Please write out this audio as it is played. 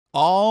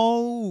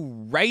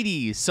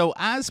Alrighty, so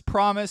as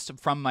promised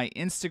from my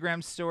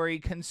Instagram story,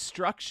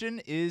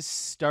 construction is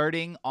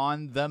starting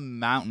on the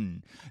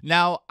mountain.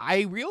 Now,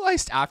 I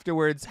realized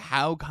afterwards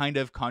how kind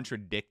of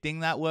contradicting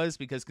that was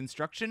because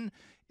construction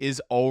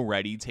is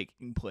already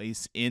taking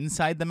place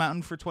inside the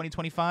mountain for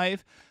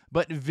 2025,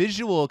 but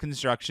visual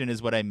construction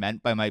is what I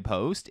meant by my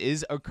post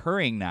is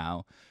occurring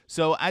now.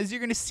 So as you're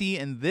going to see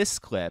in this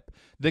clip,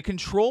 the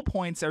control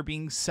points are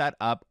being set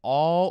up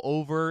all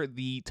over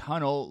the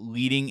tunnel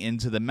leading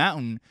into the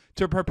mountain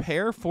to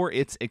prepare for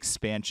its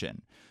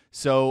expansion.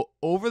 So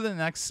over the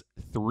next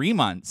 3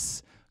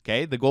 months,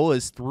 okay, the goal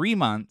is 3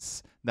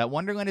 months, that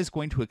Wonderland is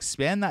going to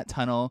expand that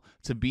tunnel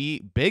to be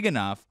big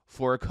enough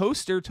for a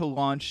coaster to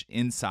launch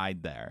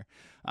inside there.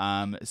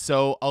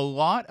 So a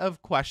lot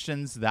of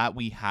questions that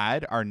we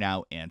had are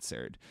now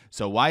answered.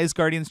 So why is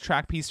Guardian's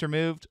track piece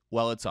removed?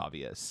 Well, it's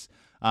obvious.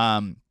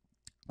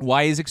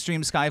 Why is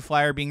Extreme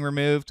Skyflyer being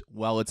removed?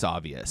 Well, it's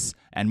obvious.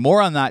 And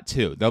more on that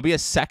too. There'll be a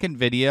second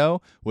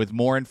video with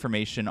more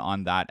information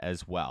on that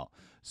as well.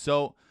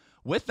 So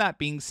with that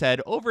being said,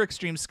 over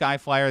Extreme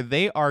Skyflyer,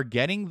 they are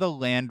getting the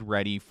land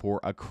ready for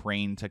a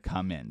crane to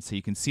come in. So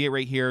you can see it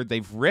right here.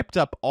 They've ripped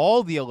up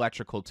all the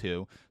electrical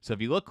too. So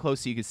if you look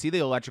closely, you can see the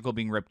electrical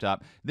being ripped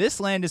up. This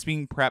land is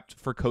being prepped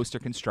for coaster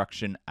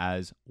construction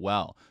as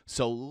well.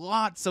 So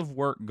lots of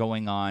work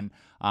going on.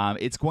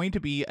 It's going to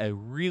be a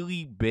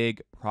really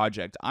big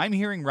project. I'm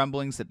hearing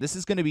rumblings that this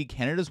is going to be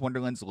Canada's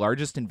Wonderland's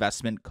largest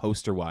investment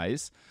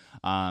coaster-wise.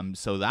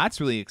 So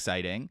that's really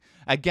exciting.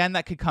 Again,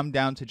 that could come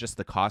down to just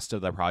the cost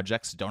of the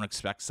projects. Don't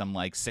expect some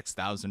like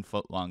 6,000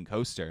 foot long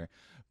coaster.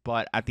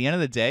 But at the end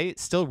of the day,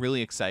 it's still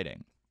really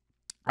exciting.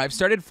 I've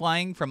started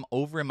flying from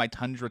over in my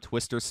Tundra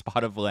Twister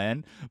plot of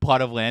land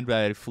that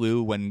I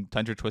flew when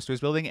Tundra Twister was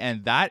building,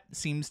 and that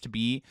seems to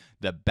be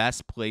the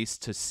best place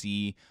to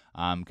see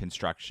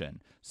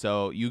construction.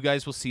 So you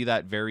guys will see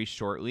that very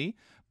shortly.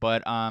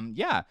 But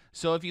yeah,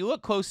 so if you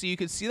look closely, you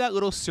can see that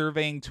little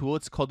surveying tool.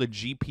 It's called a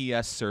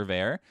GPS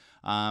surveyor.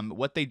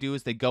 What they do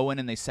is they go in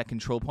and they set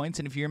control points.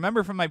 And if you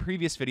remember from my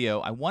previous video,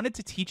 I wanted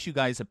to teach you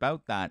guys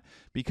about that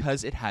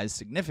because it has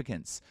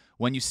significance.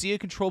 When you see a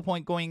control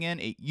point going in,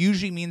 it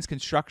usually means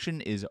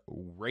construction is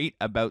right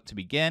about to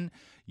begin.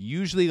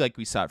 Usually, like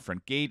we saw at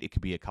Front Gate, it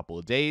could be a couple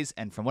of days.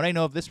 And from what I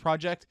know of this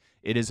project,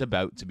 it is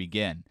about to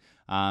begin.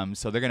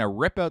 So they're going to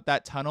rip out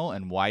that tunnel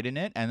and widen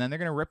it, and then they're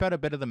going to rip out a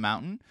bit of the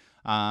mountain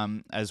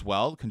as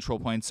well. Control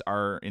points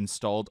are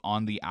installed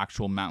on the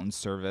actual mountain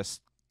surface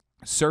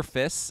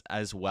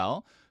as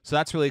well. So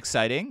that's really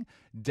exciting.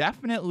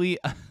 Definitely,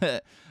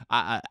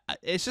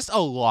 it's just a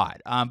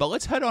lot. But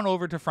let's head on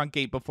over to Front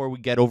Gate before we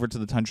get over to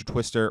the Tundra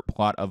Twister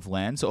plot of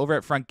land. So over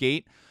at Front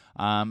Gate,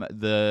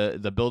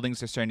 the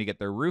buildings are starting to get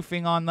their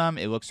roofing on them.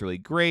 It looks really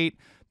great.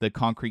 The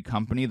concrete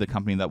company, the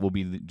company that will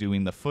be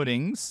doing the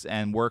footings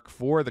and work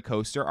for the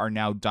coaster, are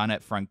now done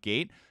at Front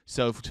Gate.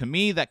 So to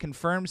me, that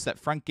confirms that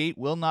Front Gate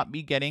will not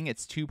be getting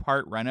its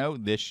 2-part reno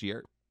this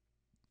year.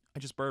 I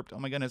just burped. Oh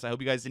my goodness. I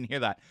hope you guys didn't hear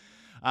that.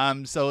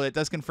 So it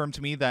does confirm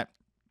to me that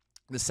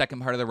the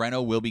second part of the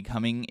reno will be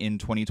coming in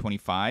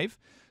 2025.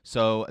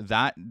 So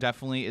that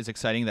definitely is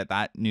exciting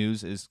that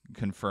news is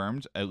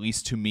confirmed, at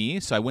least to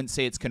me. So I wouldn't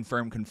say it's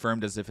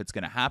confirmed as if it's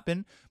going to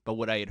happen, but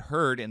what I had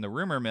heard in the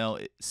rumor mill,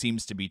 it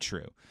seems to be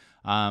true.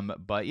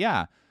 But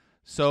yeah,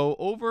 so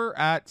over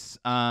at,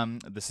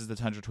 this is the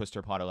Tundra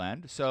Twister plot of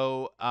land.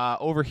 So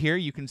over here,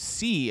 you can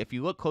see, if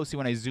you look closely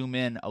when I zoom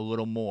in a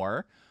little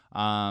more,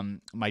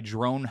 my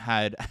drone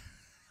had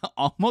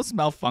almost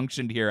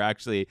malfunctioned here,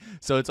 actually.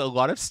 So it's a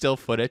lot of still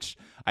footage.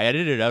 I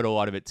edited out a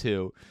lot of it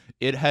too.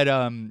 It had,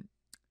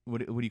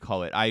 what do you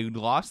call it? I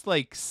lost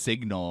like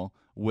signal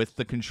with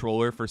the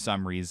controller for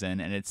some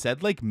reason, and it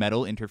said like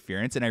metal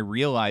interference, and I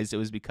realized it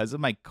was because of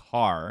my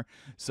car.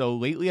 So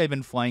lately I've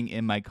been flying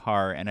in my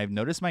car, and I've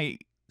noticed my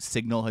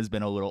signal has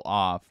been a little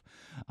off.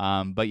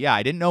 But yeah,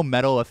 I didn't know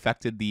metal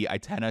affected the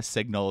antenna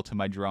signal to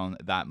my drone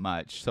that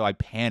much. So I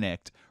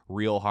panicked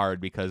real hard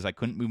because I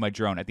couldn't move my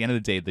drone. At the end of the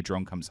day, the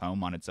drone comes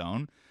home on its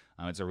own.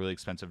 It's a really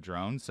expensive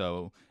drone,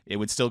 so it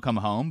would still come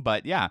home.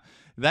 But yeah,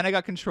 then I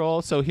got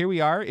control. So here we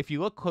are. If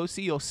you look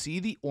closely, you'll see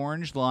the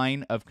orange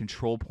line of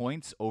control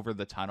points over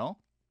the tunnel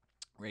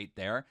right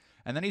there.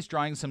 And then he's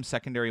drawing some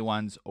secondary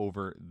ones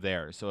over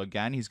there. So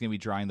again, he's going to be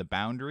drawing the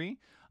boundary.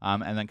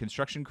 And then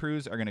construction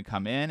crews are going to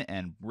come in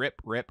and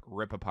rip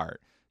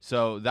apart.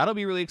 So that'll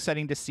be really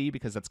exciting to see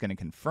because that's going to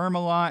confirm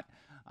a lot.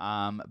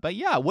 But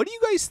yeah, what do you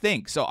guys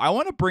think? So I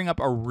want to bring up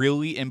a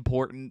really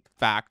important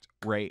fact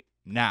right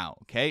now,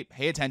 okay?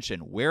 Pay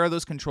attention. Where are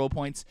those control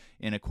points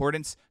in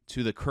accordance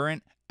to the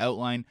current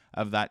outline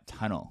of that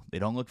tunnel? They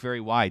don't look very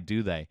wide,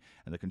 do they?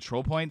 And the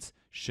control points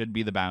should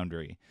be the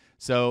boundary.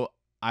 So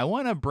I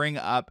want to bring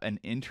up an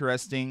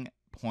interesting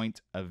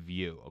point of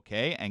view,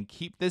 okay? And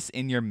keep this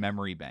in your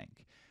memory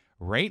bank.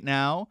 Right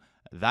now,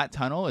 that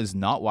tunnel is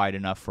not wide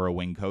enough for a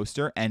wing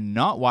coaster and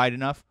not wide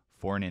enough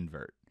for an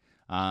invert.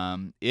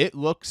 It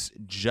looks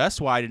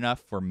just wide enough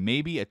for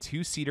maybe a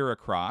 2-seater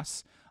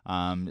across.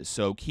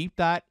 So keep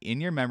that in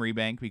your memory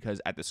bank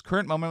because at this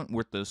current moment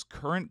with those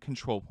current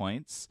control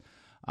points,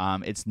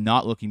 It's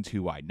not looking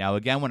too wide. Now,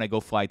 again, when I go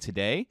fly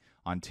today,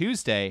 on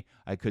Tuesday,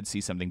 I could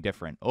see something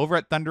different. Over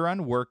at Thunder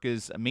Run,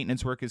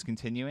 maintenance work is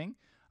continuing.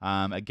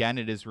 Again,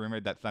 it is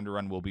rumored that Thunder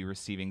Run will be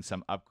receiving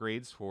some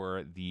upgrades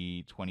for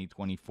the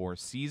 2024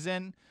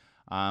 season.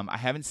 I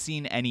haven't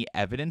seen any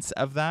evidence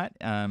of that.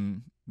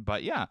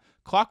 But yeah,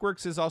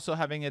 Clockworks is also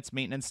having its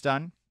maintenance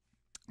done.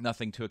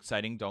 Nothing too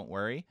exciting, don't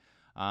worry.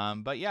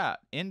 But yeah,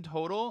 in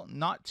total,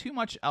 not too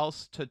much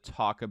else to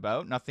talk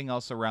about. Nothing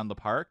else around the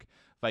park.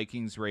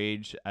 Vikings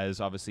Rage is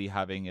obviously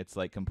having its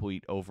like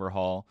complete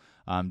overhaul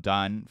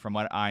done. From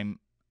what I'm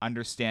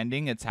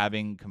understanding, it's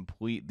having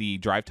the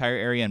drive tire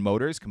area and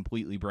motors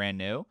completely brand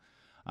new.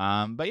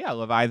 But yeah,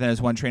 Leviathan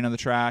has one train on the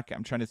track.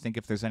 I'm trying to think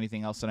if there's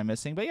anything else that I'm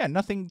missing. But yeah,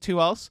 nothing too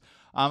else.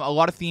 A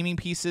lot of theming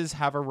pieces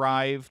have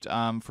arrived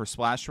for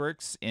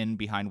Splashworks in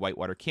behind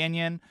Whitewater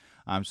Canyon.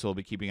 So we'll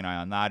be keeping an eye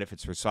on that if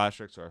it's for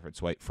Splashworks or if it's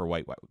for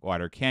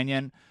Whitewater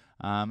Canyon.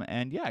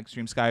 And yeah,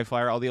 Extreme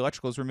Skyflyer, all the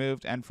electricals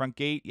removed, and front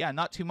gate, yeah,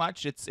 not too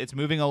much. It's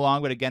moving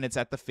along, but again, it's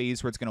at the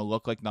phase where it's going to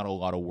look like not a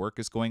lot of work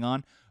is going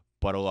on,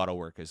 but a lot of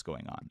work is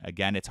going on.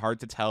 Again, it's hard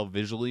to tell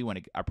visually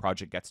when a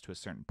project gets to a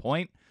certain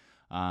point.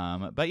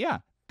 But yeah,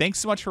 thanks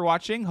so much for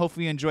watching.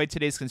 Hopefully you enjoyed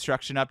today's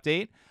construction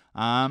update,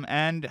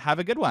 and have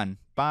a good one.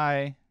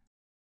 Bye.